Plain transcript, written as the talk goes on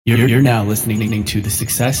You're now listening to the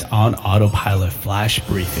Success on Autopilot Flash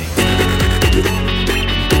Briefing.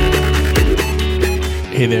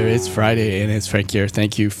 Hey there, it's Friday and it's Frank here.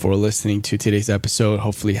 Thank you for listening to today's episode.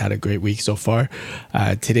 Hopefully you had a great week so far.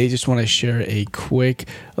 Today, just want to share a quick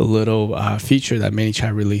little feature that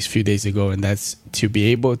ManyChat released a few days ago, and that's to be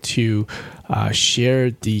able to share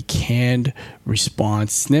the canned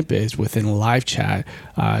response snippets within live chat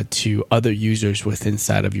to other users within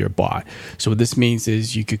inside of your bot. So what this means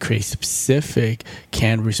is you could create specific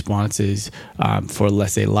canned responses for,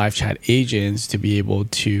 let's say, live chat agents to be able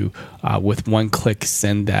to, with one click,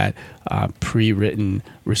 send that pre-written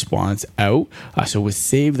response out. So it would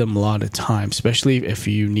save them a lot of time, especially if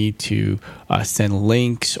you need to send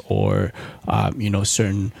links or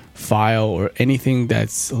certain file or anything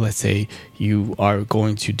that's, let's say, you are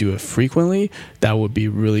going to do it frequently. That would be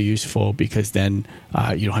really useful because then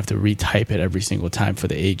you don't have to retype it every single time for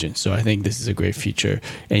the agent. So I think this is a great feature,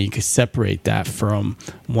 and you can separate that from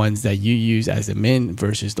ones that you use as a min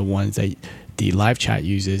versus the ones that the live chat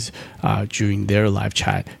uses during their live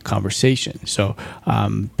chat conversation. So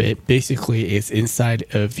basically it's inside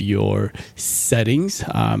of your settings,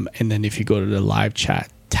 and then if you go to the live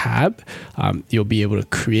chat tab, you'll be able to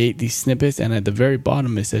create these snippets, and at the very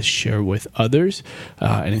bottom it says share with others,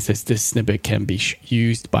 and it says this snippet can be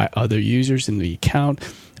used by other users in the account.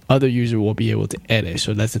 Other user will be able to edit.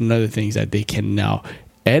 So that's another thing, that they can now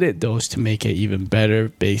edit those to make it even better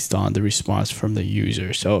based on the response from the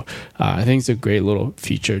user. So I think it's a great little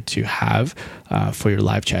feature to have for your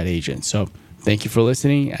live chat agent. So thank you for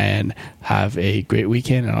listening and have a great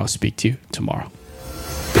weekend, and I'll speak to you tomorrow.